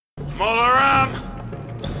Molaram,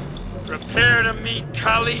 prepare to meet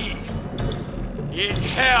Kali in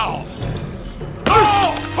hell.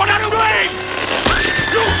 Oh! What are you doing?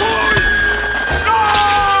 You fool! No!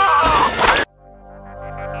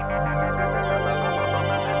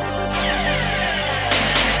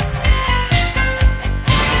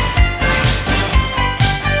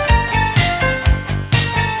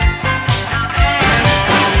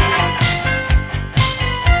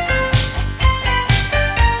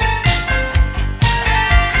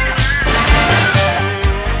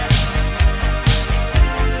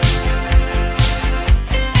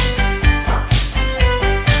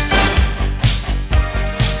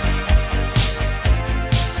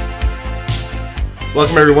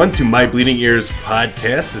 Welcome, everyone, to My Bleeding Ears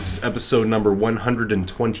podcast. This is episode number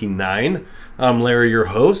 129. I'm Larry, your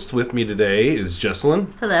host. With me today is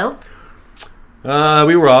Jesselyn. Hello.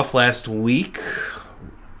 We were off last week.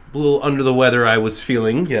 A little under the weather I was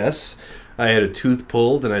feeling, yes. I had a tooth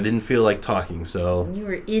pulled and I didn't feel like talking, so... You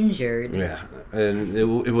were injured. Yeah, and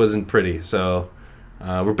it wasn't pretty. So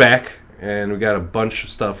we're back, and we got a bunch of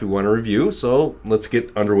stuff we want to review, so let's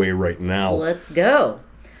get underway right now. Let's go.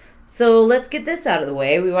 So let's get this out of the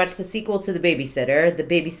way. We watched the sequel to The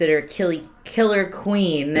Babysitter Killer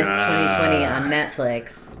Queen, 2020 on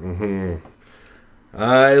Netflix. Mm-hmm.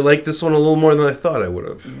 I liked this one a little more than I thought I would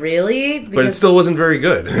have. Really? But it still wasn't very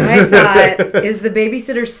good. I thought, is The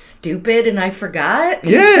Babysitter stupid and I forgot?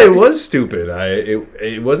 Yeah, it was stupid.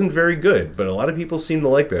 It wasn't very good, but a lot of people seem to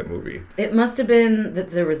like that movie. It must have been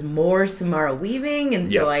that there was more Samara Weaving, and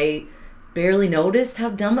so I barely noticed how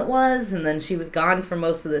dumb it was, and then she was gone for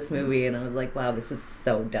most of this movie, and I was like, wow, this is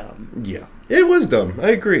so dumb. Yeah, it was dumb.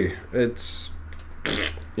 I agree. It's,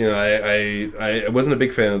 you know, I wasn't a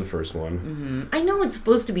big fan of the first one. Mm-hmm. I know it's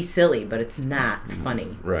supposed to be silly, but it's not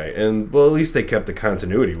funny. Right, and, well, at least they kept the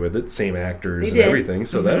continuity with it, same actors and everything,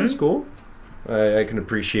 so that was cool. I can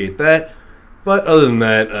appreciate that. But other than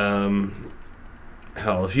that,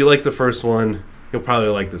 hell, if you like the first one, you'll probably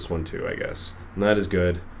like this one too, I guess. Not as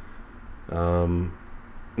good.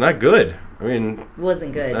 Not good. I mean, It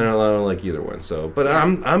wasn't good. I don't like either one. So, but yeah.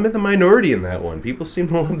 I'm in the minority in that one. People seem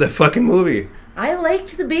to love that fucking movie. I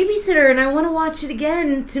liked The Babysitter, and I want to watch it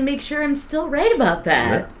again to make sure I'm still right about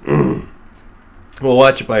that. Well,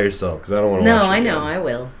 watch it by yourself because I don't want to. No, watch it I know, again. I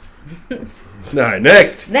will. All right,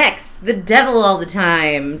 next, The Devil All the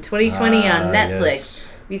Time, 2020 on Netflix. Yes.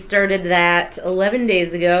 We started that 11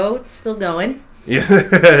 days ago. It's still going. Yeah,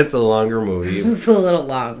 it's a longer movie. It's a little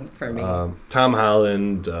long for me. Tom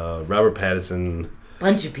Holland, Robert Pattinson.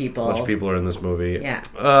 Bunch of people are in this movie. Yeah.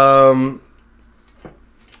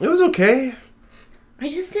 It was okay. I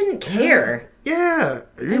just didn't care. Yeah,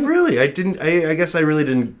 really. I guess I really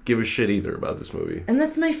didn't give a shit either about this movie. And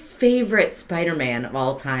that's my favorite Spider-Man of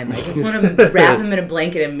all time. I just want to wrap him in a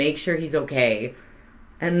blanket and make sure he's okay.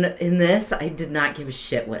 And in this, I did not give a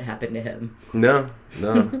shit what happened to him. No.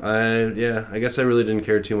 I guess I really didn't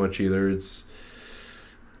care too much either.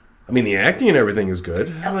 The acting and everything is good.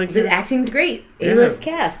 The acting's great. A-list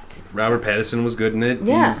cast. Robert Pattinson was good in it.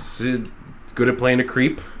 Yeah. He's good at playing a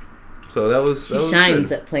creep. So that was He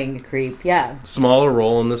shines at playing a creep, yeah. Smaller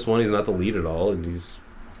role in this one. He's not the lead at all, and he's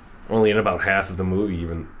only in about half of the movie,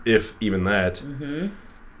 even that. Mm-hmm.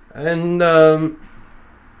 And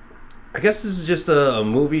I guess this is just a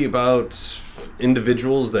movie about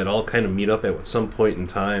individuals that all kind of meet up at some point in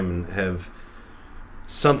time and have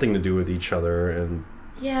something to do with each other. And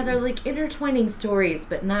yeah, they're like intertwining stories,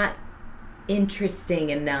 but not interesting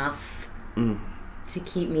enough to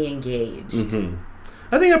keep me engaged. Mm-hmm.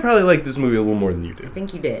 I think I probably liked this movie a little more than you did. I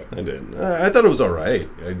think you did. I did. I thought it was all right.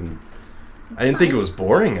 I didn't think it was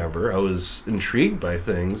boring ever. I was intrigued by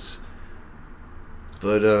things.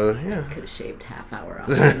 But, yeah. Could have shaved half hour off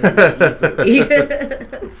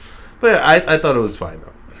easily. But I thought it was fine,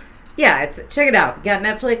 though. Yeah, check it out. Got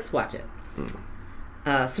Netflix? Watch it.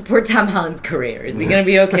 Support Tom Holland's career. Is he going to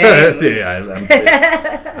be okay?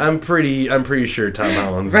 Yeah, I'm pretty sure Tom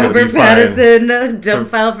Holland's going to Robert be fine. Pattinson, don't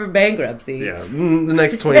file for bankruptcy. Yeah, the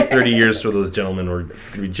next 20, 30 years for those gentlemen were going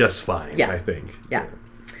to be just fine, I think. Yeah.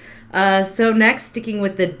 So next, sticking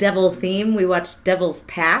with the devil theme, we watched Devil's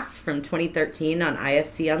Pass from 2013 on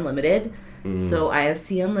IFC Unlimited. So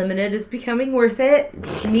IFC Unlimited is becoming worth it.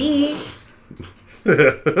 Me.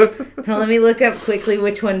 Now let me look up quickly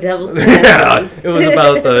which one Devil's Pass is. It was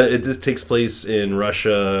about it just takes place in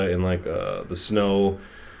Russia in like the snow,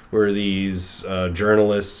 where these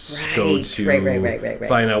journalists go to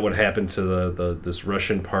find out what happened to this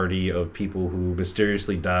Russian party of people who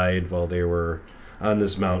mysteriously died while they were on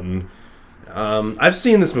this mountain. I've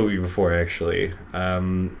seen this movie before, actually,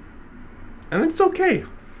 and it's okay.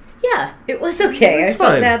 Yeah, it was okay. It's I felt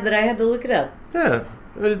fine. bad that I had to look it up. Yeah,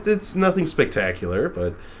 it's nothing spectacular,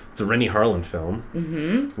 but it's a Rennie Harlan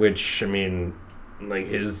film, which, I mean, like,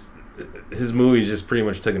 his movies just pretty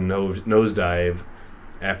much took a nosedive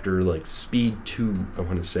after, like, Speed 2, I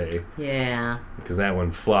want to say. Yeah. Because that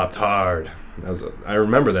one flopped hard. I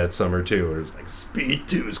remember that summer, too, where it was like, Speed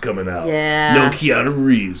 2 is coming out. Yeah. No Keanu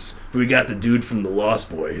Reeves. But we got the dude from The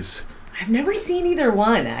Lost Boys. I've never seen either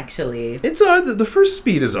one, actually. It's the first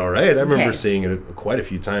Speed is all right. I remember Okay. seeing it quite a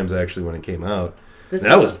few times, actually, when it came out. This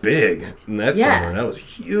That was big in that Yeah. summer. That was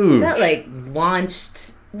huge. That, like,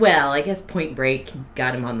 launched... Well, I guess Point Break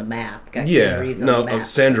got him on the map. Got Keanu Yeah, Reeves on no, the map.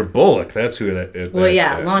 Sandra Bullock. That's who that. Well,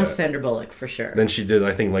 yeah, launched Sandra Bullock, for sure. Then she did,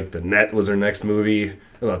 I think, like The Net was her next movie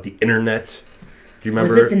about the internet. Do you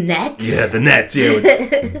remember? Was it The Net? Yeah, The Net. Yeah,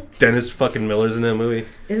 with Dennis fucking Miller's in that movie.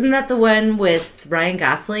 Isn't that the one with Ryan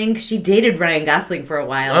Gosling? She dated Ryan Gosling for a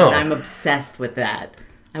while, Oh. and I'm obsessed with that.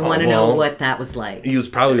 I want to well, know what that was like. He was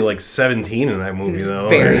probably like 17 in that movie, was though.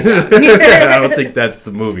 very I don't think that's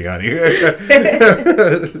the movie on here.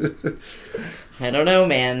 I don't know,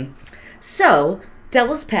 man. So,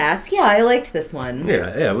 Devil's Pass, yeah, I liked this one.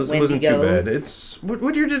 Yeah, it wasn't too Wendigos. bad. It's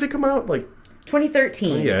what year did it come out? Like,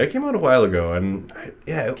 2013. yeah, it came out a while ago, and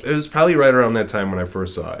it was probably right around that time when I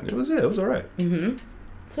first saw it. It was all right.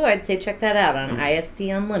 So I'd say check that out on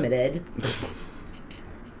IFC Unlimited.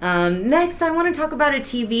 Next, I want to talk about a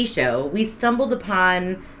TV show. We stumbled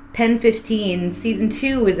upon Pen 15. Season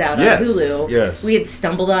 2 is out Yes, on Hulu. yes. We had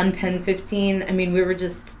stumbled on Pen 15. I mean, we were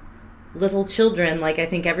just little children, like I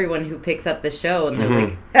think everyone who picks up the show, and they're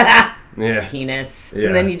like, Yeah. penis. Yeah.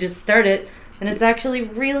 And then you just start it, and it's actually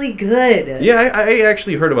really good. Yeah, I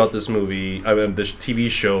actually heard about this movie, this TV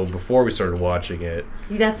show, before we started watching it.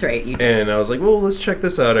 That's right. You And I was like, well, let's check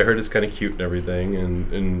this out. I heard it's kind of cute and everything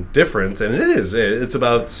and different. And it is. It's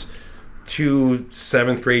about two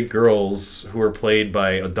 7th grade girls who are played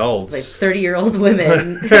by adults. like 30-year-old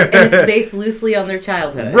women, and it's based loosely on their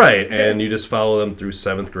childhood. Right, and you just follow them through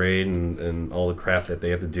 7th grade and all the crap that they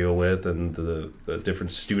have to deal with and the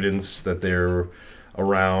different students that they're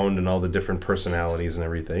around and all the different personalities and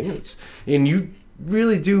everything. And you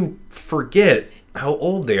really do forget how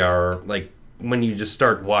old they are, like, when you just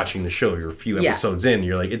start watching the show. You're a few Yeah. episodes in,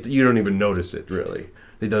 you're like, you don't even notice it, really.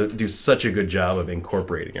 They do such a good job of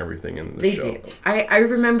incorporating everything in the They show. do. I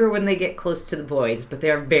remember when they get close to the boys, but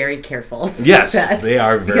they are very careful. with Yes, that, they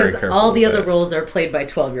are very because careful all the with other that. roles are played by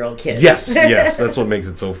 12-year-old kids. Yes, that's what makes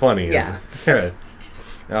it so funny. Yeah.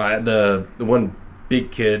 The one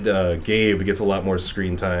big kid, Gabe, gets a lot more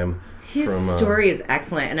screen time. His story is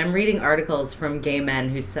excellent, and I'm reading articles from gay men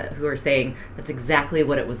who are saying that's exactly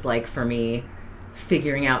what it was like for me,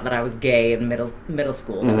 figuring out that I was gay in middle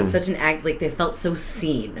school. That was such an act, like they felt so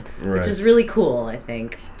seen, Right. which is really cool, I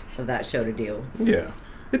think, of that show to do. Yeah.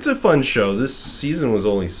 It's a fun show. This season was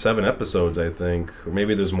only 7 episodes, I think. Or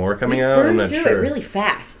maybe there's more coming We out. I'm burned not through sure. it really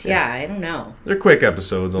fast. Yeah, I don't know. They're quick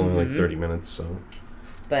episodes, only like 30 minutes, so.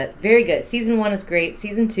 But very good. Season 1 is great.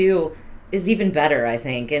 Season 2 is even better, I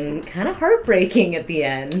think, and kind of heartbreaking at the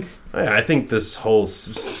end. Yeah, I think this whole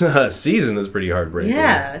season is pretty heartbreaking.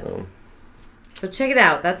 Yeah. So. So check it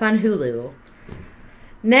out. That's on Hulu.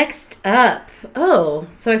 Next up. Oh,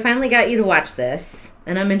 so I finally got you to watch this,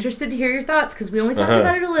 and I'm interested to hear your thoughts because we only talked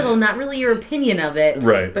about it a little, not really your opinion of it,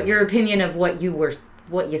 Right. but your opinion of what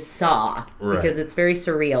you saw, Right. because it's very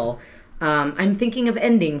surreal. I'm thinking of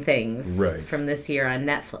Ending Things Right. from this year on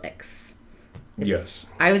Netflix. Yes.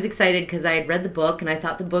 I was excited because I had read the book and I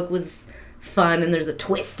thought the book was fun and there's a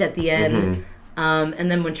twist at the end. And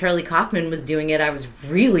then when Charlie Kaufman was doing it, I was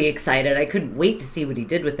really excited. I couldn't wait to see what he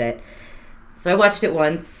did with it. So I watched it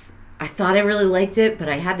once. I thought I really liked it, but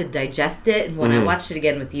I had to digest it. And when I watched it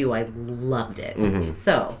again with you, I loved it.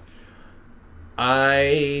 So.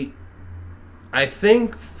 I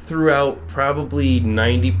think throughout probably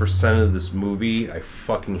 90% of this movie, I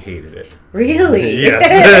fucking hated it. Really? Yes.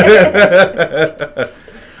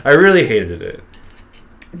 I really hated it.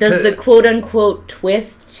 Does the quote-unquote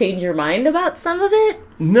twist change your mind about some of it?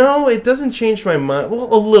 No, it doesn't change my mind.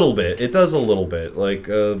 Well, a little bit. It does a little bit. Like,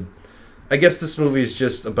 I guess this movie is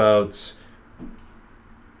just about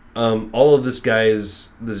all of this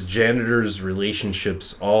janitor's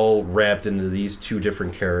relationships all wrapped into these two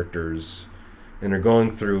different characters. And they're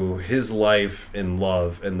going through his life and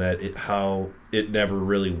love and how it never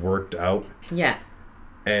really worked out. Yeah.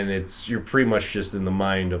 And you're pretty much just in the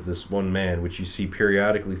mind of this one man, which you see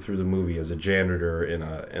periodically through the movie as a janitor in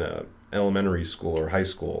a elementary school or high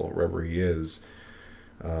school, or wherever he is.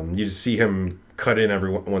 You just see him cut in every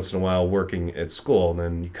once in a while working at school, and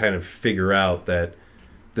then you kind of figure out that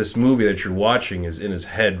this movie that you're watching is in his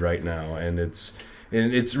head right now, and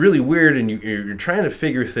And it's really weird, and you're trying to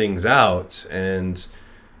figure things out, and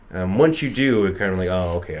once you do, it kind of like,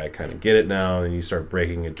 oh, okay, I kind of get it now, and you start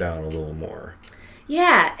breaking it down a little more.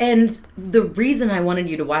 Yeah, and the reason I wanted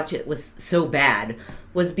you to watch it was so bad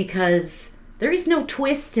was because there is no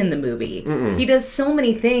twist in the movie. Mm-mm. He does so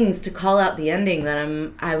many things to call out the ending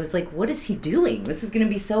that I was like, what is he doing? This is going to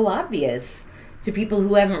be so obvious. To people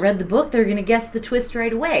who haven't read the book, they're going to guess the twist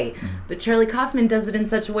right away. But Charlie Kaufman does it in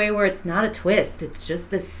such a way where it's not a twist. It's just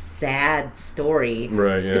this sad story.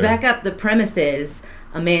 Right, yeah. To back up, the premise is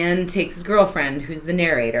a man takes his girlfriend, who's the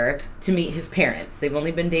narrator, to meet his parents. They've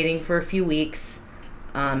only been dating for a few weeks,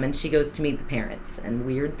 and she goes to meet the parents. And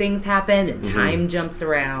weird things happen, and time jumps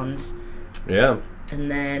around. Yeah. And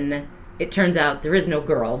then it turns out there is no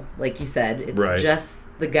girl, like you said. It's just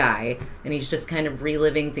the guy, and he's just kind of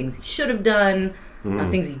reliving things he should have done,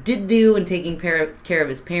 things he did do, and taking care of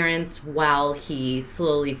his parents while he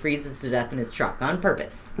slowly freezes to death in his truck on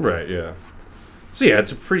purpose. Right, yeah. So yeah,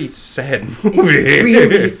 it's a pretty sad movie. It's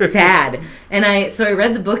really sad. And I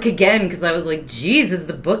read the book again because I was like, geez, is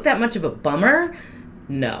the book that much of a bummer?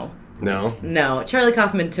 No. Charlie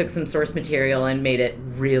Kaufman took some source material and made it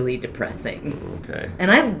really depressing. Okay.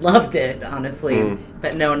 And I loved it, honestly.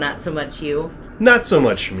 But no, not so much you. Not so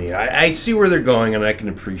much me. I see where they're going, and I can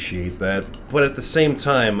appreciate that. But at the same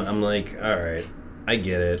time, I'm like, all right, I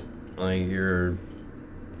get it. Like you're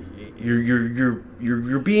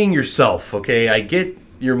being yourself, okay? I get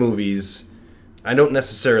your movies. I don't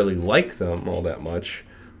necessarily like them all that much,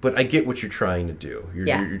 but I get what you're trying to do.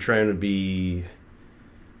 You're trying to be.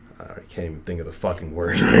 I can't even think of the fucking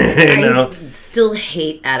word. I still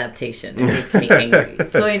hate adaptation. It makes me angry.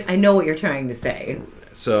 So I know what you're trying to say.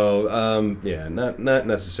 So, not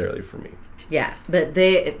necessarily for me. Yeah, but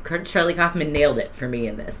Charlie Kaufman nailed it for me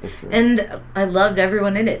in this. And I loved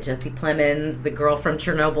everyone in it. Jesse Plemons, the girl from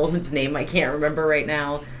Chernobyl, whose name I can't remember right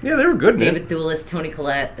now. Yeah, they were good, David Thewlis, Toni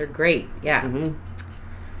Collette. They're great. Yeah.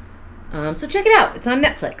 So check it out. It's on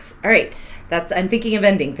Netflix. All right. I'm thinking of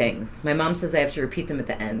ending things. My mom says I have to repeat them at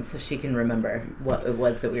the end so she can remember what it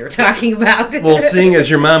was that we were talking about. Well, seeing as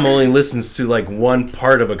your mom only listens to like one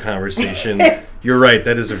part of a conversation, you're right.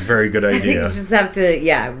 That is a very good idea. I think you just have to,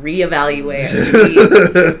 reevaluate,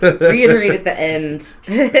 reiterate at the end.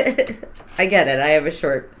 I get it. I have a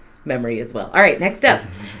short memory as well. All right. Next up.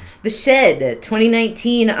 The Shed,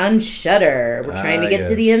 2019 on Shudder. We're trying to get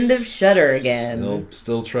to the end of Shudder again.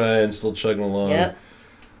 Still chugging along. Yep.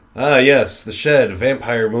 Yes, The Shed, a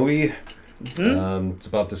vampire movie. It's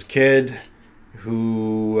about this kid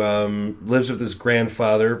who lives with his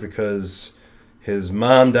grandfather because his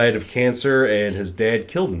mom died of cancer and his dad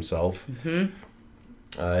killed himself.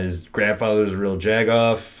 His grandfather was a real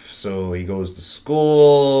jagoff, so he goes to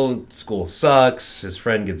school. School sucks. His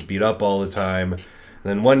friend gets beat up all the time. And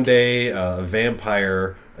then one day, a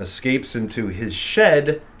vampire escapes into his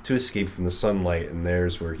shed to escape from the sunlight, and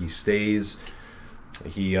there's where he stays.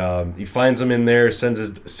 He finds him in there,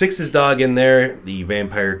 sicks his dog in there. The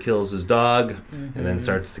vampire kills his dog, and then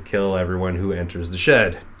starts to kill everyone who enters the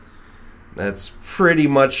shed. That's pretty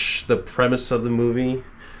much the premise of the movie.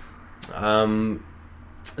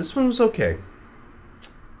 This one was okay.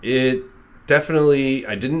 It definitely,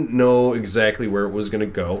 I didn't know exactly where it was going to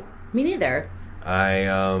go. Me neither.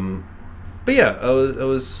 But yeah, I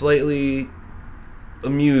was slightly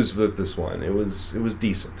amused with this one. It was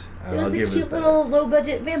decent. It was a cute little low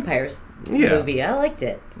budget vampires movie. I liked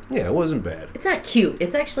it. Yeah, it wasn't bad. It's not cute.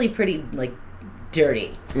 It's actually pretty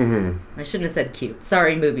dirty. I shouldn't have said cute.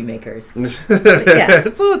 Sorry, movie makers. But yeah,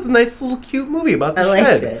 it's a nice little cute movie about the shed.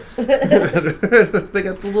 I liked it. They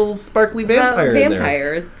got the little sparkly vampire in there.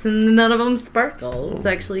 Vampires, and none of them sparkle. It's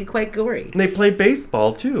actually quite gory. And they play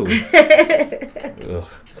baseball too. Ugh.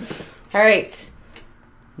 All right.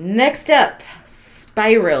 Next up,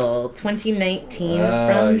 Spiral, 2019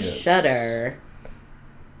 from Shudder.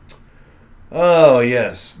 Oh,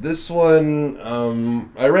 yes. This one,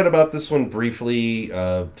 I read about this one briefly,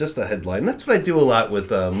 just a headline. That's what I do a lot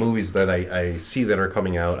with movies that I see that are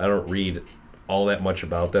coming out. I don't read all that much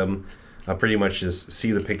about them. I pretty much just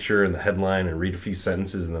see the picture and the headline and read a few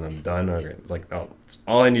sentences, and then I'm done. It's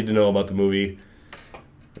all I need to know about the movie.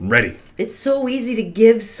 I'm ready. It's so easy to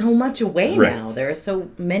give so much away now. There are so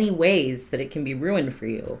many ways that it can be ruined for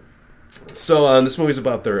you. So this movie's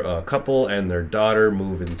about their couple and their daughter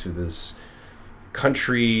move into this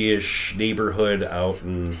country-ish neighborhood out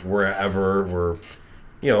in wherever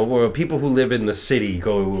where people who live in the city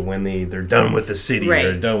go when they're done with the city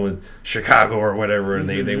or done with Chicago or whatever, and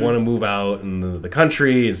they want to move out in the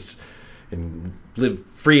country. And live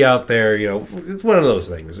free out there. It's one of those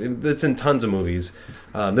things. It's in tons of movies.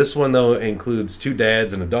 This one, though, includes 2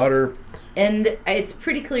 dads and a daughter. And it's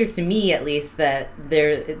pretty clear to me, at least, that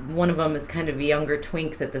one of them is kind of a younger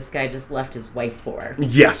twink that this guy just left his wife for.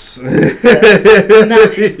 Yes. It's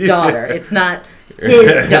not his daughter. It's not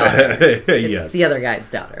his daughter. It's yes. the other guy's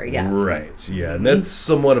daughter, yeah. Right, yeah. And that's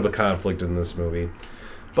somewhat of a conflict in this movie.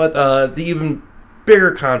 But the even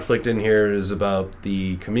bigger conflict in here is about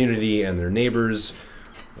the community and their neighbors.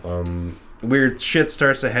 Weird shit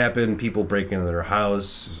starts to happen. People break into their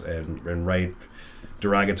house and write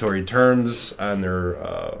derogatory terms on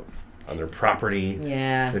their property.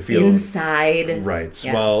 Yeah, they feel inside. Right.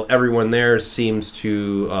 Yeah. While everyone there seems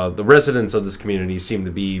to, the residents of this community seem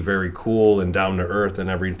to be very cool and down to earth and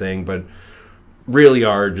everything, but really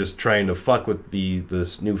are just trying to fuck with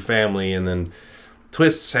this new family. And then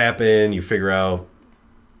twists happen. You figure out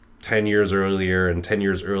 10 years earlier and 10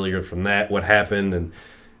 years earlier from that what happened, and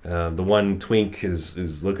the one twink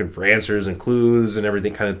is looking for answers and clues and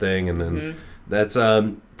everything kind of thing, and then that's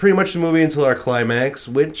pretty much the movie until our climax,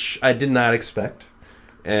 which I did not expect,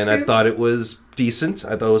 and I thought it was decent.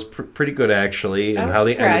 I thought it was pretty good, actually, and how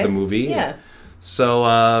they ended the movie. Yeah. So,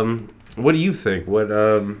 what do you think?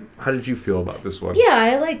 How did you feel about this one? Yeah,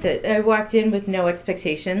 I liked it. I walked in with no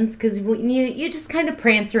expectations because you just kind of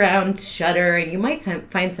prance around Shudder, and you might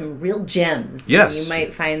find some real gems. Yes. And you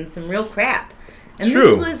might find some real crap. And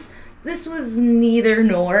True. this was neither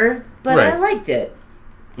nor, but Right. I liked it.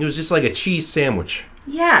 It was just like a cheese sandwich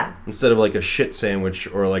Yeah. instead of like a shit sandwich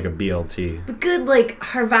or like a BLT. But good, like,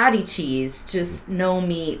 Harvati cheese, just no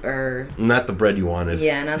meat or... Not the bread you wanted.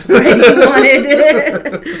 Yeah, not the bread you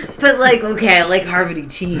wanted. But, like, okay, I like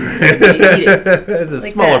Harvati cheese. You eat it. The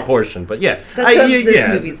Like smaller that. portion, but yeah. That's what this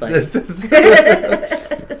movie's like.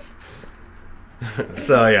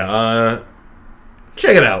 So, yeah,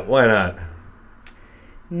 check it out. Why not?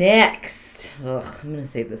 Next. Ugh, I'm going to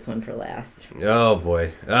save this one for last. Oh,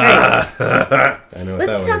 boy. Right. I know what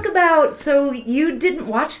Let's that talk one about... So, you didn't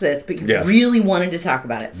watch this, but you Yes. really wanted to talk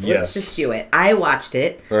about it. So, Yes. let's just do it. I watched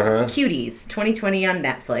it. Uh-huh. Cuties, 2020 on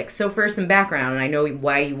Netflix. So, for some background, and I know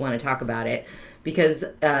why you want to talk about it, because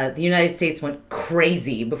the United States went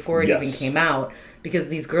crazy before it even Yes. came out, because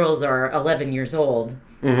these girls are 11 years old.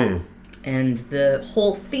 Mm-hmm. And the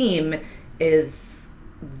whole theme is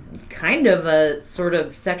kind of a sort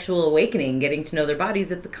of sexual awakening, getting to know their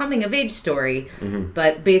bodies. It's a coming-of-age story,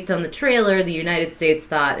 but based on the trailer, the United States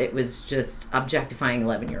thought it was just objectifying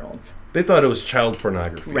 11-year-olds. They thought it was child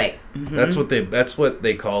pornography. Right. Mm-hmm. That's what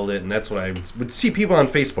they called it, and that's what I would see people on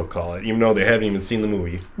Facebook call it, even though they haven't even seen the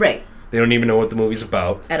movie. Right. They don't even know what the movie's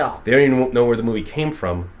about. At all. They don't even know where the movie came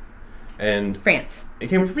from. And France. it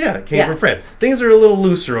came from France. Things are a little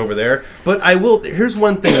looser over there, but here's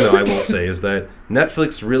one thing though I will say is that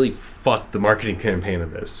Netflix really fucked the marketing campaign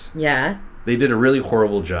of this. Yeah. They did a really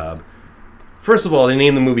horrible job. First of all, they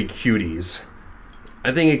named the movie Cuties.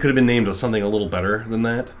 I think it could have been named something a little better than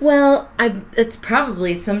that. Well, it's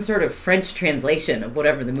probably some sort of French translation of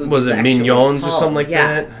whatever the movie Was it actually Mignons called. or something like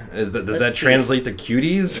Yeah. that? Does Let's that see. translate to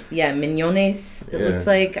Cuties? Yeah, Mignones. It Yeah. looks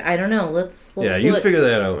like, I don't know. Let's Yeah, you look. figure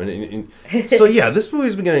that out. So yeah, this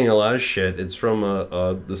movie's been getting a lot of shit. It's from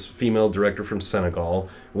this female director from Senegal.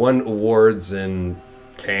 Won awards in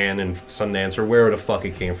Cannes and Sundance or wherever the fuck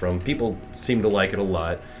it came from. People seem to like it a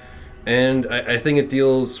lot. And I think it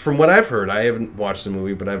deals, from what I've heard, I haven't watched the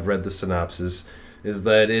movie, but I've read the synopsis, is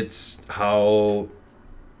that it's how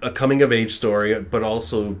a coming-of-age story, but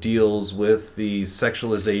also deals with the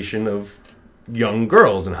sexualization of young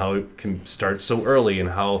girls and how it can start so early and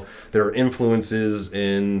how there are influences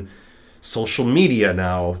in social media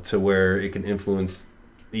now to where it can influence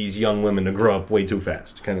these young women to grow up way too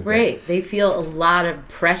fast, kind of thing. Right. They feel a lot of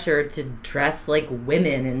pressure to dress like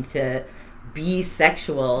women and to be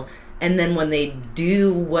sexual. And then when they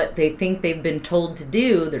do what they think they've been told to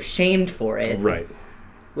do, they're shamed for it. Right.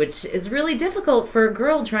 Which is really difficult for a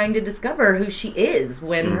girl trying to discover who she is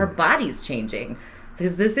when her body's changing.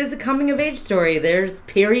 Because this is a coming-of-age story. There's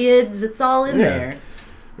periods. It's all in there.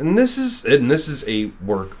 And this is a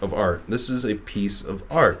work of art. This is a piece of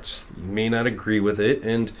art. You may not agree with it,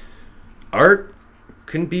 and art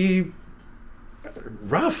can be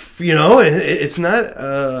rough, you know. It's not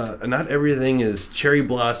not everything is cherry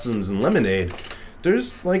blossoms and lemonade.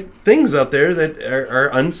 There's like things out there that are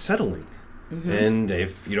unsettling. And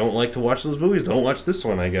if you don't like to watch those movies, don't watch this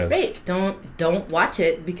one, I guess. Right. Don't watch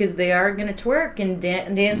it because they are going to twerk and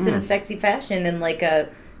dance in a sexy fashion in like a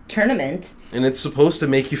tournament. And it's supposed to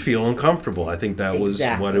make you feel uncomfortable. I think that was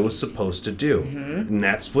Exactly. what it was supposed to do. And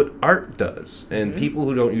that's what art does. And people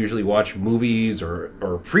who don't usually watch movies or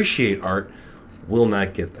appreciate art will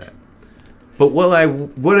not get that. But what I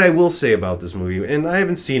will say about this movie, and I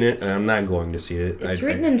haven't seen it, and I'm not going to see it. It's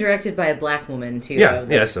written and directed by a black woman too. Yeah,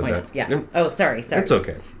 I said that. Yeah. Oh, sorry. It's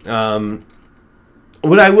okay.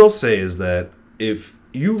 What I will say is that if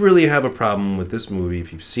you really have a problem with this movie,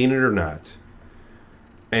 if you've seen it or not,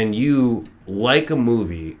 and you like a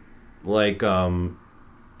movie like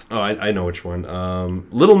I know which one.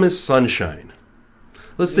 Little Miss Sunshine.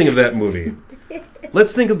 Let's think of that movie.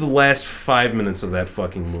 Let's think of the last 5 minutes of that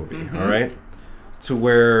fucking movie, all right? To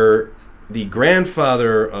where the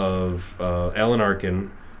grandfather of Alan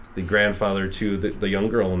Arkin, the grandfather to the young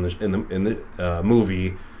girl in the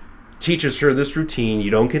movie, teaches her this routine.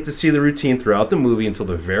 You don't get to see the routine throughout the movie until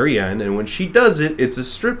the very end, and when she does it, it's a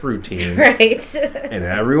strip routine. Right. And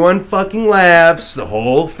everyone fucking laughs, the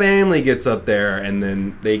whole family gets up there, and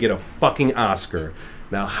then they get a fucking Oscar.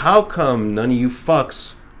 Now, how come none of you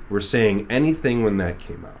fucks were saying anything when that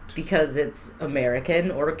came out? Because it's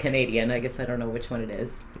American or Canadian. I guess I don't know which one it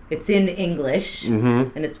is. It's in English,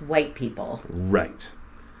 and it's white people. Right.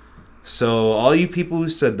 So all you people who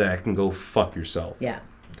said that can go fuck yourself. Yeah.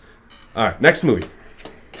 All right, next movie.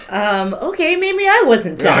 Okay, maybe I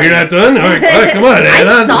wasn't done. Oh, you're not done? All right, come on.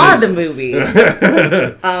 I saw the movie.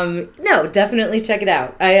 No, definitely check it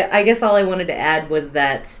out. I guess all I wanted to add was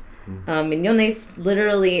that mignonnes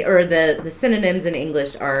literally, or the synonyms in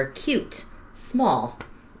English are cute, small.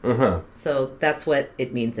 So that's what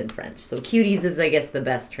it means in French. So cuties is, I guess, the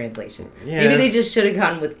best translation. Yeah. Maybe they just should have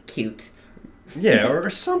gone with cute. Yeah, or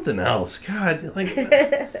something else. God, like...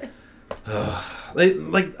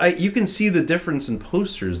 you can see the difference in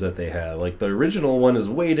posters that they have. Like, the original one is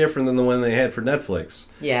way different than the one they had for Netflix.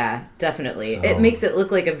 Yeah, definitely. So. It makes it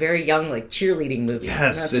look like a very young, like, cheerleading movie.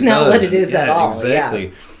 Yes, That's not what it is at all. Exactly.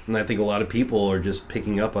 Yeah. And I think a lot of people are just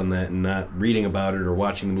picking up on that and not reading about it or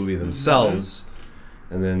watching the movie themselves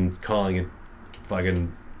and then calling it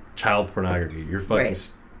fucking child pornography. You're fucking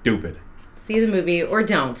stupid. See the movie or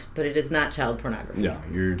don't, but it is not child pornography. No,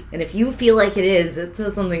 you're... And if you feel like it is, it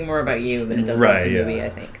says something more about you than it does about the movie, I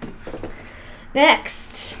think.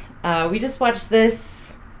 Next, we just watched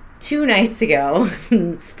this 2 nights ago.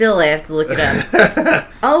 Still, I have to look it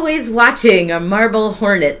up. Always Watching, a Marble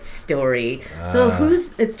Hornets story. So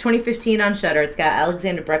it's 2015 on Shudder. It's got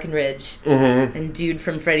Alexander Breckenridge and dude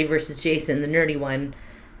from Freddy vs. Jason, the nerdy one.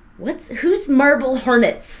 Who's Marble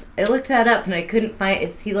Hornets? I looked that up and I couldn't find...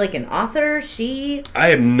 Is he like an author? She? I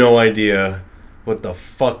have no idea what the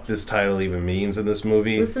fuck this title even means in this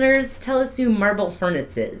movie. Listeners, tell us who Marble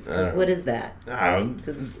Hornets is. Because what is that? I don't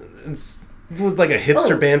know. It was like a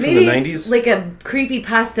hipster band from the 90s. It's like a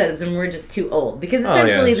creepypastas and we're just too old. Because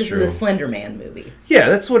essentially this is a Slender Man movie. Yeah,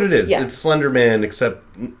 that's what it is. Yeah. It's Slender Man, except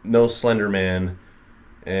no Slender Man.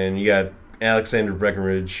 And you got Alexander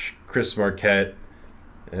Breckenridge, Chris Marquette,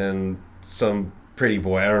 and some pretty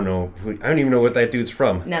boy. I don't know. I don't even know what that dude's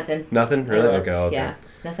from. Nothing. Nothing? Really? Okay. Yeah.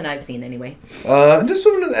 Nothing I've seen anyway. This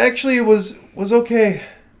one actually was okay.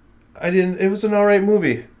 It was an alright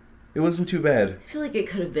movie. It wasn't too bad. I feel like it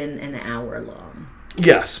could have been an hour long.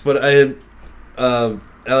 Yes, but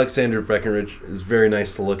Alexander Breckenridge is very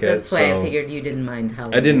nice to look at. That's why I figured you didn't mind how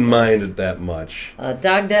long I didn't mind it that much.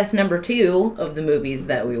 Dog death number 2 of the movies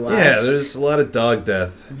that we watched. Yeah, there's a lot of dog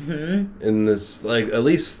death in this. Like, at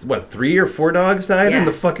least, 3 or 4 dogs died in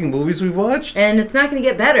the fucking movies we watched? And it's not going to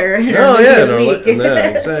get better in our movie of the week. Yeah,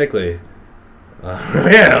 exactly.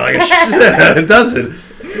 It doesn't.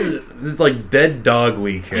 It's like Dead Dog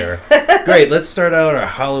Week here. Great, let's start out our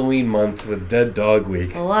Halloween month with Dead Dog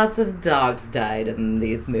Week. Lots of dogs died in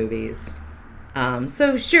these movies.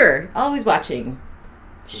 So sure, always watching.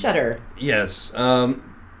 Shudder. Yes. A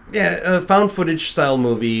found footage style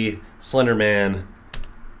movie, Slender Man.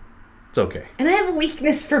 It's okay. And I have a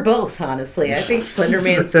weakness for both, honestly. I think Slender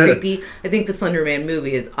Man's creepy. I think the Slender Man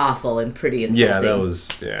movie is awful and pretty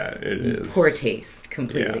insulting. It is. Poor taste,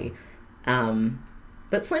 completely. Yeah.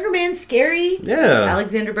 But Slender Man's scary. Yeah.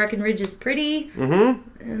 Alexander Breckenridge is pretty.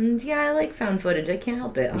 And yeah, I like found footage. I can't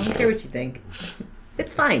help it. I don't care what you think.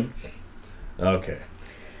 It's fine. Okay.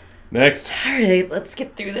 Next. All right, let's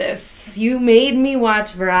get through this. You made me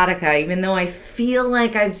watch Veronica, even though I feel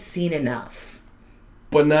like I've seen enough.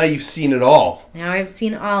 But now you've seen it all. Now I've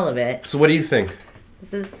seen all of it. So what do you think?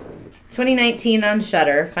 This is 2019 on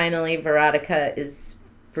Shudder. Finally, Veronica is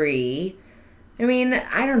free. I mean,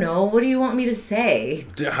 I don't know. What do you want me to say?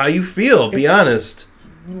 How you feel? Be honest.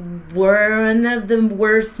 One of the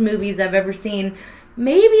worst movies I've ever seen.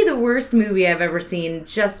 Maybe the worst movie I've ever seen,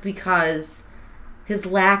 just because his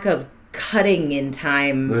lack of cutting in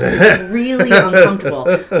time is really uncomfortable.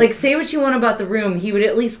 Like, say what you want about The Room, he would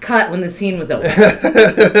at least cut when the scene was over.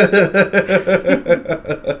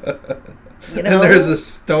 You know? And there's a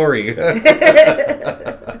story.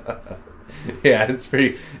 Yeah, it's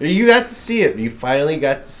pretty... You got to see it. You finally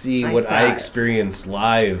got to see what I experienced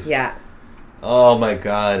live. Yeah. Oh, my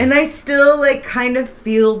God. And I still, like, kind of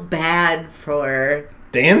feel bad for...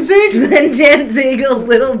 Danzig? And Danzig a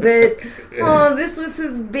little bit. Oh, this was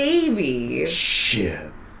his baby.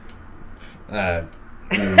 Shit. No,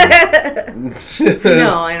 I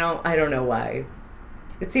don't know why.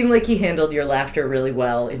 It seemed like he handled your laughter really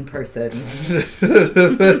well in person.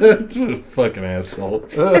 Fucking asshole.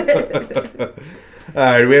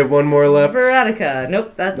 Alright, we have one more left. Veronica.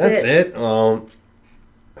 Nope, that's it.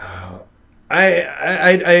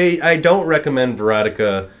 I don't recommend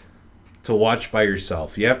Veronica to watch by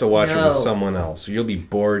yourself. You have to watch it with someone else, or you'll be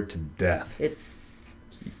bored to death. It's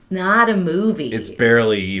not a movie. It's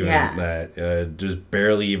barely even that. Just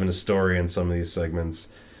barely even a story in some of these segments.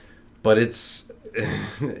 But it's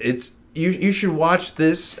you should watch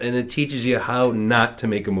this, and it teaches you how not to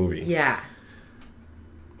make a movie. Yeah.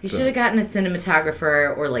 You should have gotten a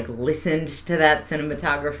cinematographer, or like listened to that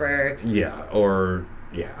cinematographer. Yeah, or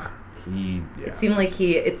It seemed like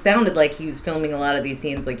it sounded like he was filming a lot of these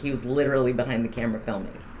scenes like he was literally behind the camera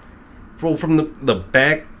filming. Well, from the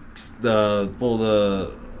back, the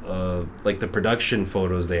production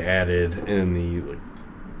photos they added in the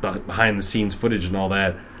behind the scenes footage and all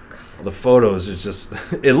that. The photos is just,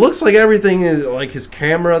 it looks like everything is like his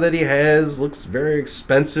camera that he has looks very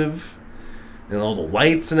expensive. And all the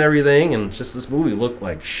lights and everything, and just this movie looked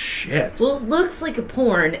like shit. Well, it looks like a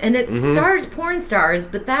porn, and it stars porn stars,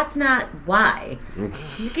 but that's not why.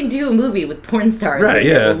 You can do a movie with porn stars right, and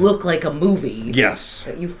it will look like a movie. Yes.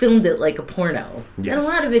 But you filmed it like a porno. Yes. And a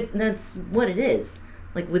lot of it, that's what it is.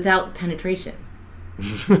 Like, without penetration.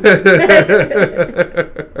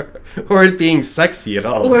 Or it being sexy at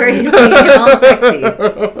all. Or it being all sexy.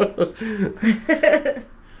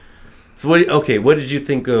 So what did you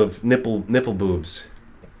think of nipple boobs?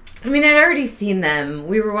 I mean, I'd already seen them.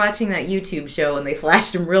 We were watching that YouTube show and they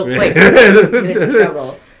flashed them real quick. Get in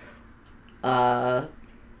trouble. I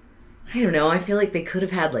don't know. I feel like they could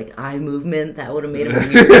have had like eye movement. That would have made them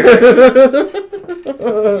weird.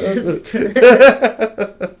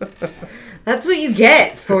 That's what you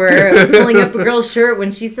get for pulling up a girl's shirt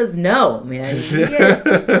when she says no, man.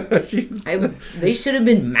 They should have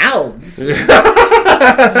been mouths. You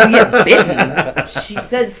get bitten. She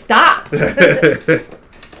said stop.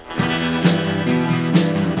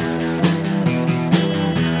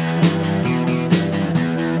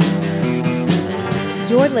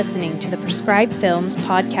 You're listening to the Prescribed Films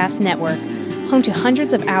Podcast Network, home to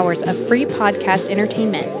hundreds of hours of free podcast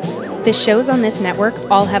entertainment. The shows on this network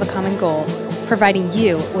all have a common goal, providing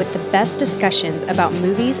you with the best discussions about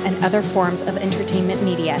movies and other forms of entertainment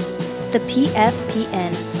media. The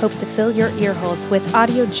PFPN hopes to fill your earholes with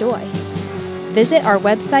audio joy. Visit our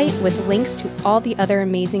website with links to all the other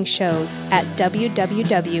amazing shows at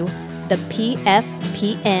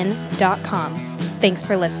www.thepfpn.com. Thanks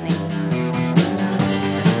for listening.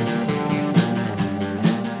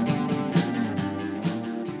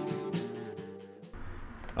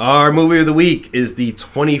 Our movie of the week is the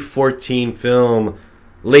 2014 film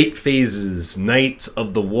Late Phases, Night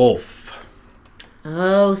of the Wolf.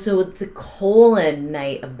 Oh, so it's a colon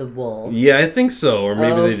Night of the Wolf. Yeah, I think so. Or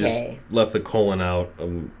maybe they just left the colon out.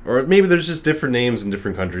 Or maybe there's just different names in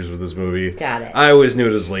different countries with this movie. Got it. I always knew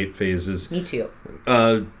it as Late Phases. Me too.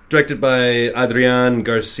 Directed by Adrian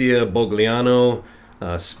Garcia Bogliano,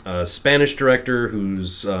 a Spanish director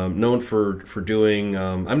who's known for doing...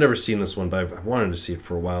 I've never seen this one, but I've wanted to see it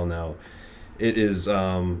for a while now. It is...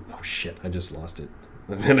 oh, shit, I just lost it.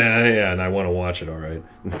 And I want to watch it, all right.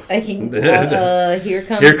 Here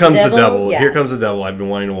Comes the Devil. Yeah. Here Comes the Devil. I've been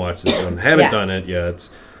wanting to watch this one. Haven't done it yet.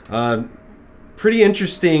 Pretty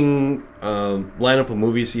interesting lineup of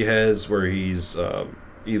movies he has where he's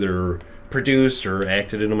either produced or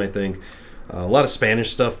acted in them, I think. A lot of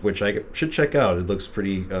Spanish stuff, which I should check out. It looks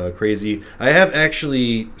pretty crazy. I have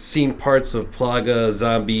actually seen parts of Plaga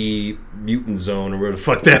Zombie Mutant Zone, or where the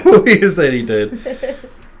fuck that movie is that he did.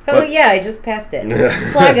 Oh, yeah, I just passed it.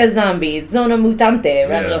 Plaga Zombies, Zona Mutante,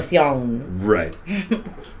 Revolucion. Right.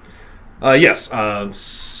 Yes.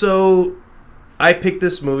 So I picked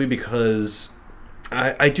this movie because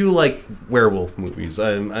I do like werewolf movies.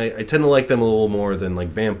 I tend to like them a little more than like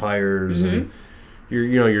vampires and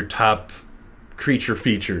your top creature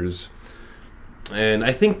features. And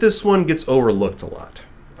I think this one gets overlooked a lot.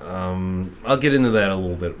 I'll get into that a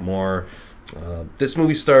little bit more. This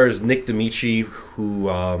movie stars Nick D'Amici, who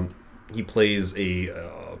he plays a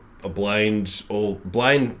blind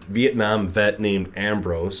Vietnam vet named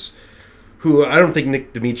Ambrose, who I don't think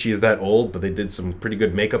Nick Damici is that old, but they did some pretty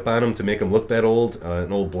good makeup on him to make him look that old.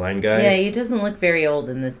 An old blind guy. Yeah, he doesn't look very old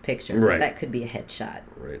in this picture. Right. That could be a headshot.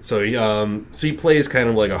 Right. So he plays kind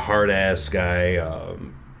of like a hard ass guy.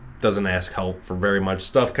 Doesn't ask help for very much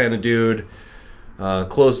stuff kind of dude.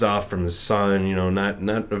 Closed off from his son. You know,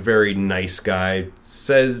 not a very nice guy.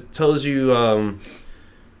 Tells you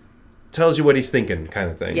what he's thinking, kind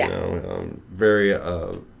of thing. Yeah. You know, very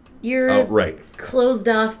You're outright. closed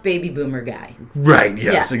off baby boomer guy. Right.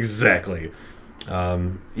 Yes. Yeah. Exactly.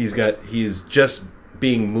 He's just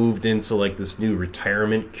being moved into like this new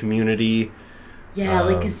retirement community. Yeah,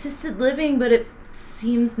 like assisted living, but it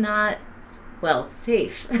seems not,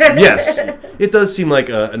 safe. Yes, it does seem like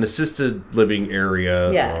an assisted living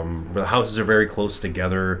area. Yeah. Where the houses are very close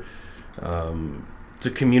together. It's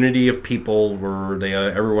a community of people where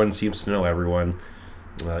everyone seems to know everyone.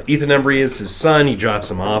 Ethan Embry is his son. He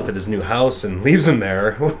drops him off at his new house and leaves him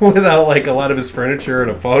there without like a lot of his furniture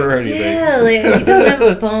and a phone or anything. Yeah, like, he doesn't have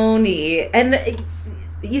a phone. And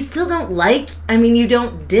you still don't you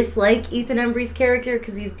don't dislike Ethan Embry's character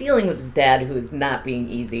because he's dealing with his dad who is not being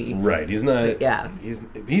easy. Right, he's not. Yeah.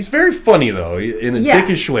 He's very funny though. In a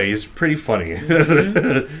dickish way, he's pretty funny.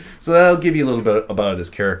 Mm-hmm. So that'll give you a little bit about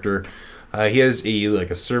his character. He has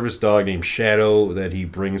a service dog named Shadow that he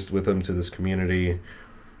brings with him to this community.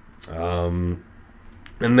 And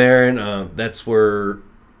then that's where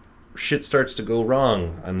shit starts to go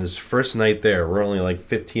wrong on his first night there. We're only like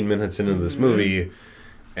 15 minutes into this movie,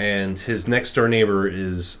 and his next door neighbor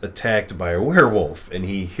is attacked by a werewolf, and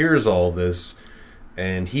he hears all of this,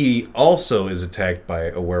 and he also is attacked by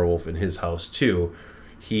a werewolf in his house too.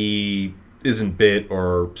 He isn't bit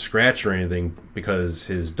or scratched or anything because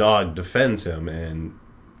his dog defends him and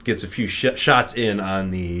gets a few shots in on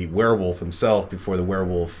the werewolf himself before the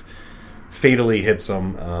werewolf fatally hits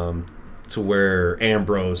him, to where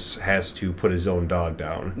Ambrose has to put his own dog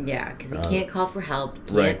down. Yeah, because he can't call for help.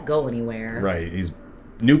 He can't go anywhere. Right. He's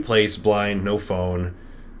new place, blind, no phone.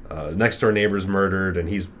 Next door neighbor's murdered, and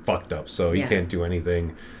he's fucked up, so he can't do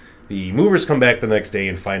anything. The movers come back the next day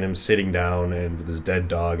and find him sitting down and with his dead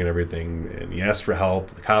dog and everything, and he asks for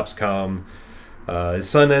help. The cops come. His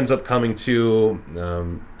son ends up coming to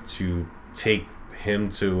take him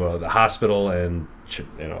to the hospital and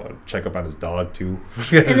check up on his dog too.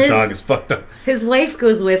 His dog is fucked up. His wife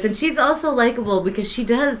goes with, and she's also likable because she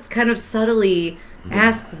does kind of subtly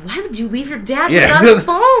ask, "Why would you leave your dad without a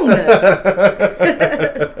phone?"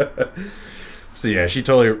 So yeah, she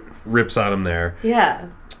totally rips on him there. Yeah.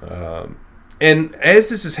 And as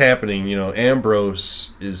this is happening,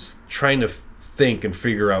 Ambrose is trying to think and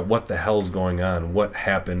figure out what the hell's going on. What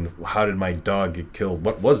happened? How did my dog get killed?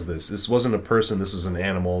 What was this? This wasn't a person. This was an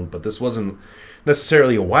animal, but this wasn't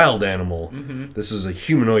necessarily a wild animal. Mm-hmm. This is a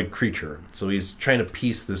humanoid creature. So he's trying to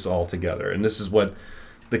piece this all together. And this is what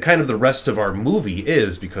the rest of our movie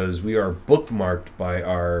is, because we are bookmarked by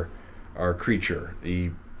our creature.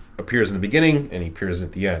 He appears in the beginning and he appears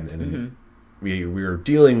at the end. And we are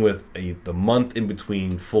dealing with the month in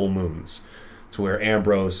between full moons, to where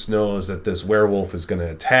Ambrose knows that this werewolf is going to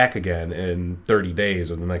attack again in 30 days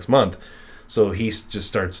or the next month. So he just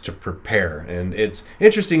starts to prepare. And it's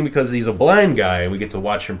interesting because he's a blind guy, and we get to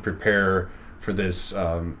watch him prepare for this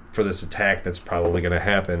attack that's probably going to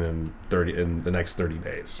happen in the next 30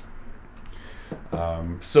 days.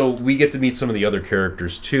 So we get to meet some of the other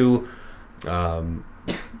characters too.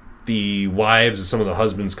 The wives and some of the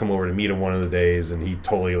husbands come over to meet him one of the days, and he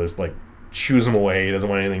totally just shoos them away. He doesn't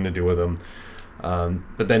want anything to do with them.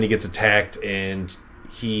 But then he gets attacked, and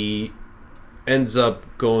he ends up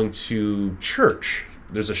going to church.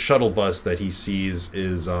 There's a shuttle bus that he sees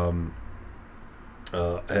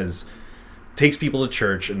takes people to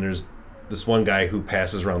church, and there's this one guy who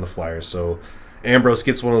passes around the flyers. So Ambrose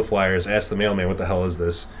gets one of the flyers, asks the mailman, "What the hell is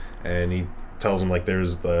this?" And he tells him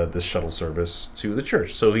there's this shuttle service to the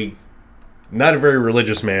church. So he, not a very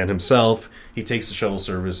religious man himself, he takes the shuttle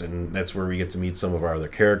service, and that's where we get to meet some of our other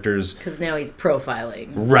characters. Because now he's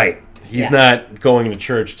profiling. Right. He's not going to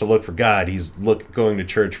church to look for God. He's going to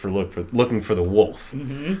church looking for the wolf.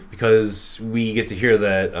 Mm-hmm. Because we get to hear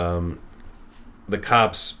that the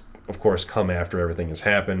cops, of course, come after everything has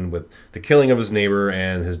happened with the killing of his neighbor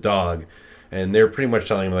and his dog. And they're pretty much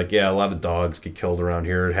telling him, a lot of dogs get killed around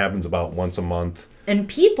here. It happens about once a month. And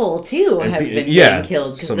people, too, have been getting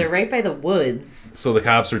killed because they're right by the woods. So the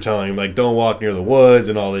cops are telling him, don't walk near the woods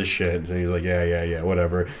and all this shit. And he's like, yeah,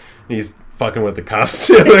 whatever. And he's fucking with the cops,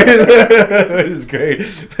 too. It is great.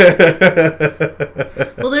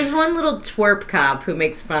 Well, there's one little twerp cop who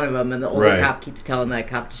makes fun of him, and the older cop keeps telling that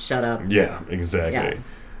cop to shut up. Yeah, exactly.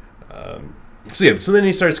 Yeah. So then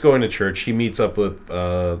he starts going to church. He meets up with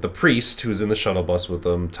the priest who's in the shuttle bus with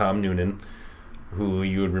him, Tom Noonan, who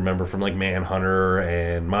you would remember from like Manhunter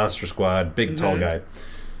and Monster Squad, big tall guy.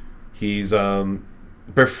 He's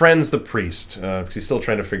befriends the priest because he's still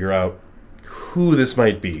trying to figure out who this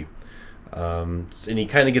might be. And he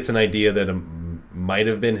kind of gets an idea that it might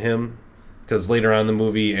have been him, because later on in the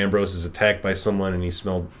movie, Ambrose is attacked by someone and he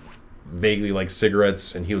smelled vaguely like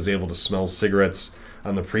cigarettes, and he was able to smell cigarettes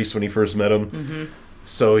on the priest when he first met him.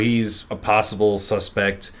 So he's a possible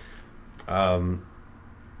suspect. So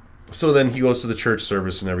then he goes to the church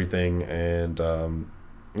service and everything, and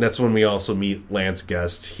that's when we also meet Lance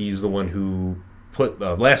Guest. He's the one who put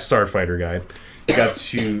the last Starfighter guy got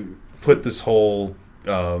to put this whole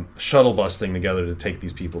shuttle bus thing together to take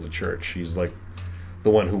these people to church. He's like the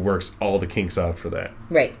one who works all the kinks out for that.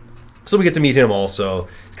 Right. So we get to meet him also.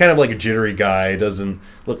 He's kind of like a jittery guy. Doesn't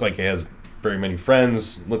look like he has very many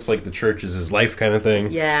friends. Looks like the church is his life kind of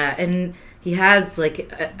thing. Yeah, and he has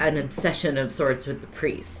like an obsession of sorts with the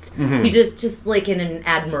priest. He just like in an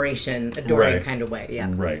admiration, adoring kind of way.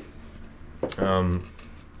 Yeah. Right.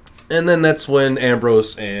 And then that's when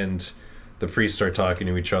Ambrose and the priest start talking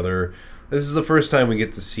to each other. This is the first time we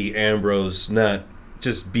get to see Ambrose not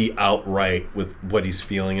just be outright with what he's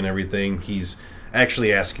feeling and everything. He's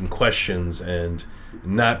actually asking questions and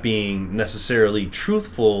not being necessarily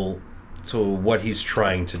truthful to what he's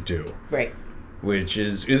trying to do. Right. Which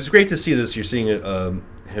is great to see this. You're seeing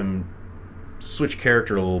him switch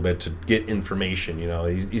character a little bit to get information. You know,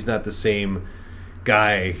 he's not the same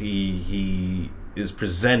guy he is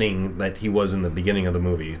presenting that he was in the beginning of the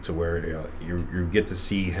movie, to where you get to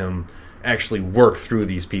see him actually work through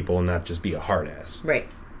these people and not just be a hard ass. Right.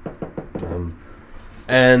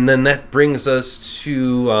 And then that brings us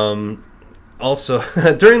to also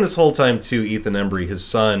during this whole time too, Ethan Embry, his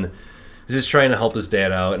son, is just trying to help his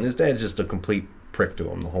dad out, and his dad's just a complete prick to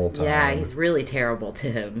him the whole time. Yeah, he's really terrible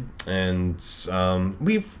to him. And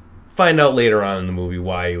we find out later on in the movie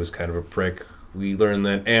why he was kind of a prick. We learn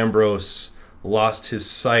that Ambrose lost his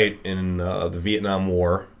sight in the Vietnam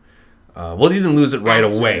War. Well, he didn't lose it right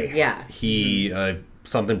away. Yeah. He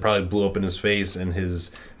something probably blew up in his face, and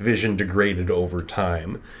his vision degraded over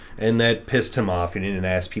time, and that pissed him off. He didn't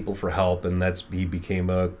ask people for help, and he became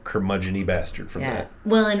a curmudgeon-y bastard from that.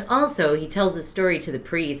 Well, and also he tells a story to the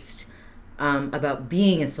priest about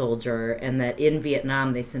being a soldier, and that in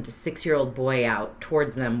Vietnam they sent a 6-year-old boy out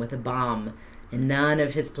towards them with a bomb, and none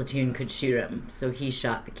of his platoon could shoot him, so he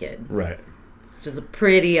shot the kid. Right. Which is a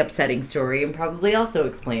pretty upsetting story, and probably also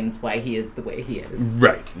explains why he is the way he is.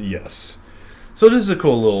 Right, yes. So this is a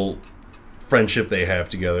cool little friendship they have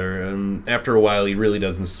together, and after a while he really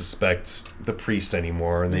doesn't suspect the priest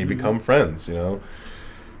anymore, and they become friends, you know.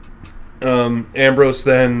 Ambrose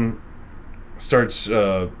then starts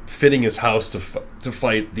fitting his house to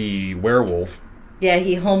fight the werewolf. Yeah,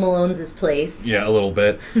 he home alones his place. Yeah, a little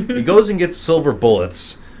bit. He goes and gets silver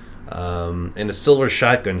bullets and a silver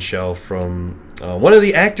shotgun shell from one of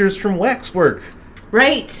the actors from Waxwork.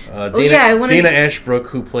 Right. Dana Ashbrook,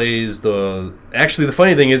 who plays Actually, the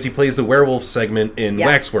funny thing is he plays the werewolf segment in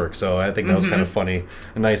Waxwork, so I think that was kind of funny.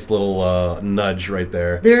 A nice little nudge right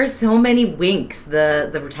there. There are so many winks. The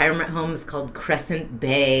retirement home is called Crescent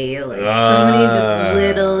Bay. Like, so many just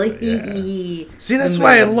little hee. See, that's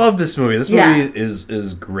why I love this movie. This movie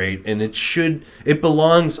is great, and it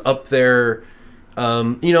belongs up there.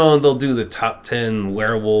 You know, they'll do the top 10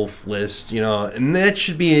 werewolf list, you know, and this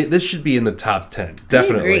should be in the top 10,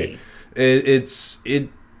 definitely. I agree.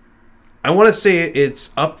 I want to say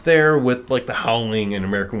it's up there with like The Howling and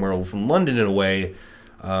American Werewolf in London in a way.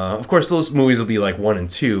 Of course, those movies will be like 1 and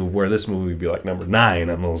 2, where this movie would be like number 9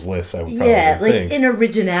 on those lists. I would probably think. In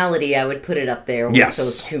originality, I would put it up there with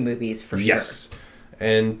those 2 movies for sure. Yes.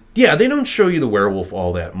 And, yeah, they don't show you the werewolf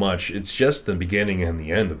all that much. It's just the beginning and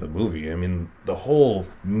the end of the movie. I mean, the whole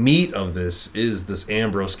meat of this is this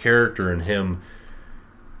Ambrose character and him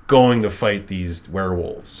going to fight these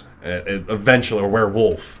werewolves. Eventually, or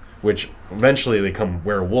werewolf, which eventually they become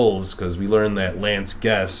werewolves, because we learn that Lance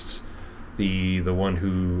Guest, the one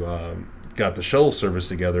who got the shuttle service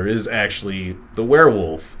together, is actually the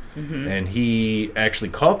werewolf. Mm-hmm. And he actually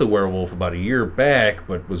caught the werewolf about a year back,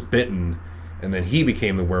 but was bitten. And then he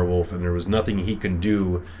became the werewolf, and there was nothing he can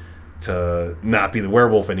do to not be the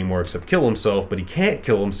werewolf anymore except kill himself. But he can't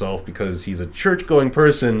kill himself because he's a church-going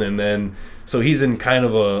person, and then so he's in kind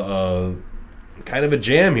of a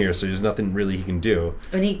jam here. So there's nothing really he can do.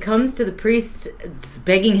 And he comes to the priest, just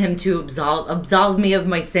begging him to absolve me of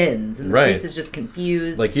my sins, and the priest is just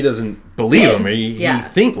confused. Like he doesn't believe him.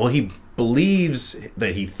 He believes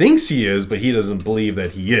that he thinks he is, but he doesn't believe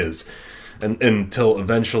that he is. and until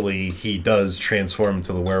eventually he does transform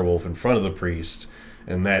into the werewolf in front of the priest,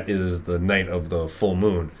 and that is the night of the full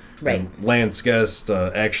moon. Right. And Lance Guest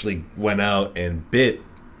actually went out and bit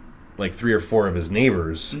like 3 or 4 of his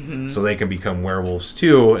neighbors, so they can become werewolves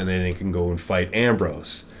too, and then they can go and fight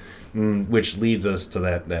Ambrose. Which leads us to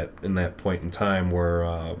that point in time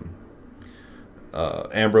where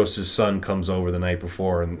Ambrose's son comes over the night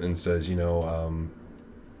before and says, your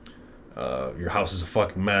house is a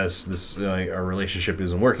fucking mess. This our relationship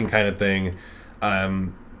isn't working, kind of thing.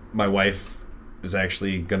 My wife is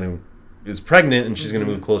actually is pregnant, and she's gonna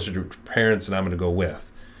move closer to her parents, and I'm gonna go with.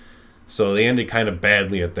 So they ended kind of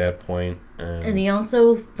badly at that point. And he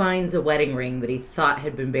also finds a wedding ring that he thought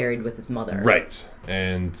had been buried with his mother. Right.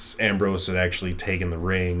 And Ambrose had actually taken the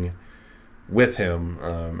ring with him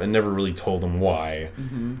and never really told him why.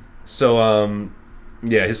 So,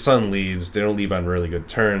 his son leaves. They don't leave on really good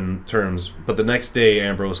terms. But the next day,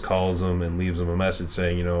 Ambrose calls him and leaves him a message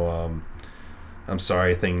saying, I'm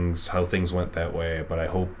sorry how things went that way, but I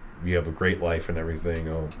hope you have a great life and everything.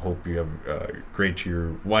 I hope you have great to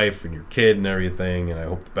your wife and your kid and everything, and I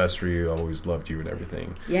hope the best for you. I always loved you and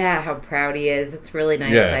everything. Yeah, how proud he is. It's really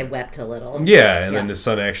nice. Yeah. I wept a little. Yeah, and then his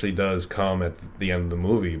son actually does come at the end of the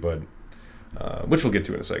movie, but which we'll get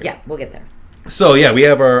to in a second. Yeah, we'll get there. So, we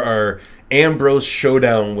have our Ambrose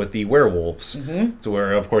showdown with the werewolves. To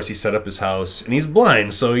where, of course, he set up his house, and he's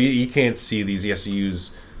blind, so he can't see these. He has to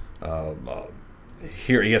use...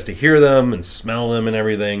 he has to hear them and smell them and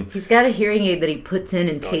everything. He's got a hearing aid that he puts in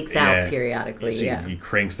and takes out periodically. So he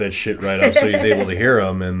cranks that shit right up so he's able to hear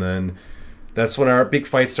them, and then that's when our big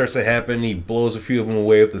fight starts to happen. He blows a few of them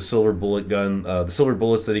away with the silver bullet gun, the silver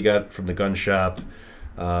bullets that he got from the gun shop.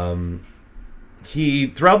 Throughout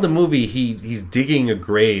the movie he's digging a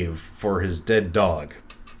grave for his dead dog,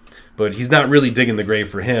 but he's not really digging the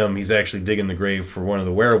grave for him. He's actually digging the grave for one of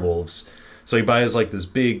the werewolves. So he buys like this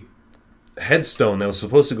big headstone that was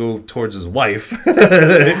supposed to go towards his wife,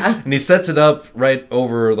 and he sets it up right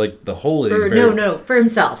over like the hole that he's buried. No, for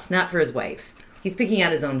himself, not for his wife. He's picking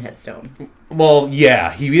out his own headstone. Well,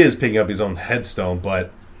 yeah, he is picking up his own headstone,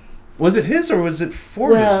 but was it his or was it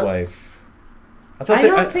for his wife? I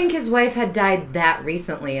don't think his wife had died that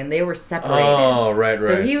recently, and they were separated. Oh, right.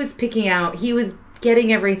 So he was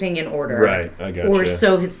getting everything in order. Right, I got Or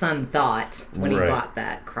so his son thought when he Right. bought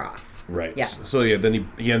that cross. Right. Yeah. So then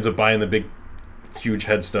he ends up buying the big, huge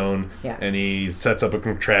headstone, and he sets up a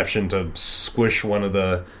contraption to squish one of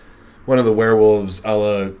the werewolves, a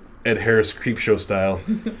la Ed Harris Creepshow style,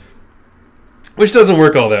 which doesn't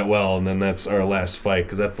work all that well. And then that's our last fight,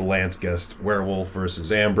 because that's the Lance Guest werewolf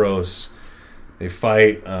versus Ambrose. They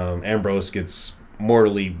fight. Ambrose gets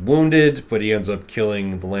mortally wounded, but he ends up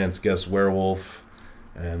killing the Lance Guest werewolf.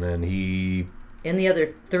 And then And the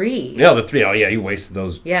other 3. Yeah, the 3. Oh, yeah, he wasted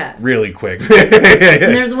those really quick.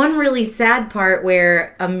 And there's one really sad part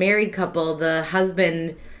where a married couple, the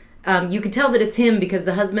husband, you can tell that it's him because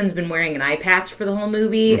the husband's been wearing an eye patch for the whole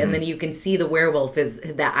movie, and then you can see the werewolf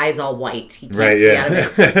that eye's all white. He can't see out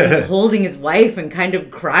of it. He's holding his wife and kind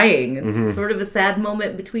of crying. It's sort of a sad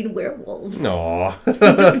moment between werewolves. Aww.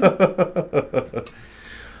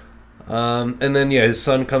 And then his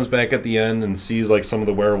son comes back at the end and sees like some of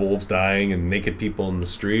the werewolves dying and naked people in the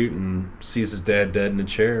street, and sees his dad dead in a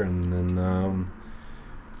chair, and then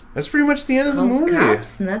that's pretty much the end of the movie.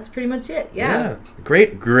 Cops, and that's pretty much it. Yeah.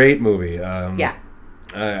 Great movie.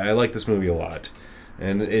 I like this movie a lot,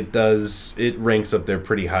 and it ranks up there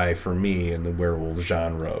pretty high for me in the werewolf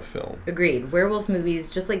genre of film. Agreed. Werewolf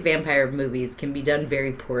movies, just like vampire movies, can be done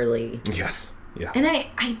very poorly. Yes. Yeah. And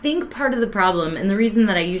I think part of the problem, and the reason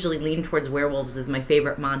that I usually lean towards werewolves as my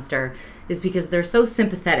favorite monster, is because they're so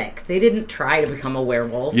sympathetic. They didn't try to become a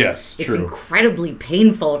werewolf. Yes, it's true. incredibly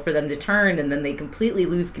painful for them to turn, and then they completely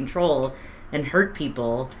lose control and hurt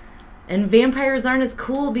people. And vampires aren't as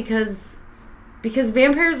cool because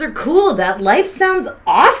vampires are cool. That life sounds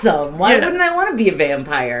awesome. Why wouldn't I want to be a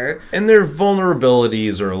vampire? And their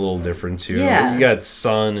vulnerabilities are a little different too. Yeah. You got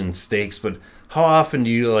sun and stakes, but how often do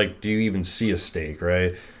you even see a stake,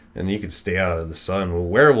 right? And you could stay out of the sun. Well,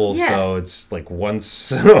 werewolves, though, it's like once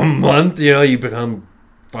a month, you become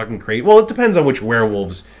fucking crazy. Well, it depends on which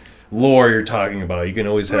werewolves lore you're talking about. You can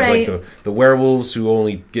always have like the werewolves who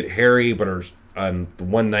only get hairy but are on the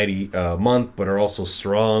one night a month, but are also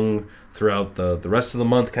strong throughout the rest of the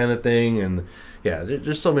month kind of thing. And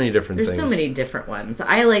there's so many different things. There's so many different ones.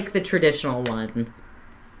 I like the traditional one.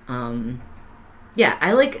 Yeah,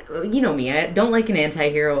 I like, you know me, I don't like an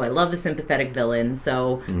anti-hero. I love a sympathetic villain,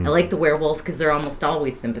 so I like the werewolf because they're almost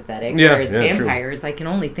always sympathetic. Yeah, whereas vampires, true. I can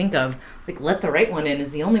only think of, like, Let the Right One In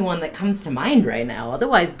is the only one that comes to mind right now.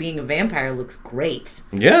 Otherwise, being a vampire looks great.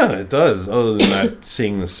 Yeah, it does. Other than not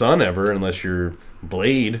seeing the sun ever, unless you're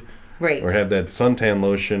Blade. Right. Or have that suntan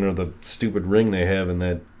lotion or the stupid ring they have in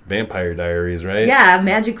that Vampire Diaries, right? Yeah,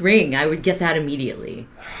 magic ring. I would get that immediately.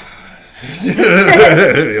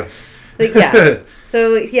 But yeah,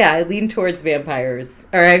 so yeah, I lean towards vampires.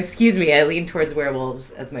 Or, excuse me, I lean towards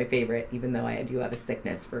werewolves as my favorite, even though I do have a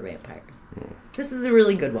sickness for vampires. This is a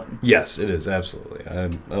really good one. Yes, it is, absolutely. I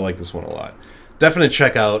like this one a lot. Definitely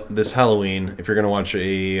check out this Halloween if you're going to watch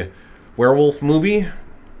a werewolf movie.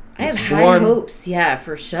 I have high hopes,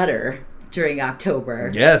 for Shudder during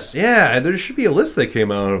October. Yes, yeah, there should be a list that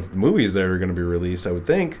came out of movies that are going to be released, I would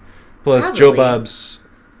think. Plus, Probably. Joe Bob's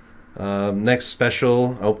next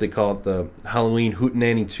special, I hope they call it the Halloween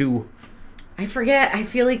Hootenanny 2. I forget. I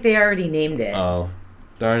feel like they already named it. Oh,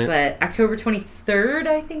 darn it. But October 23rd,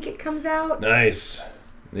 I think it comes out. Nice.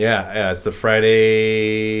 Yeah, it's the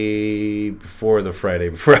Friday before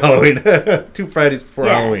Halloween. 2 Fridays before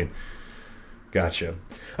Halloween. Gotcha.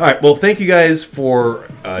 All right, well, thank you guys for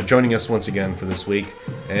joining us once again for this week,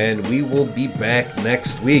 and we will be back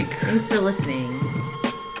next week. Thanks for listening.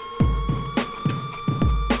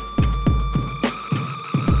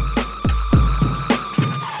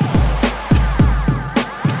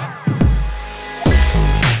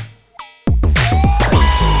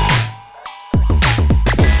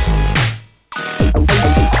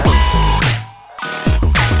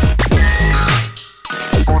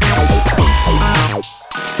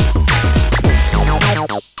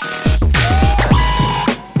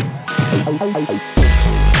 Thank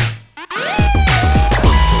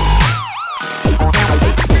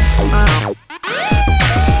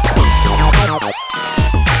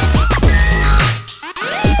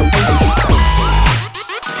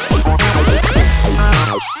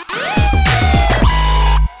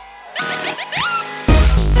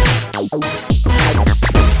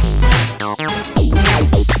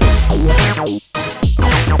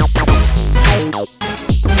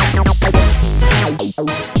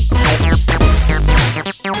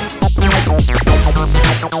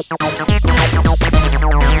you.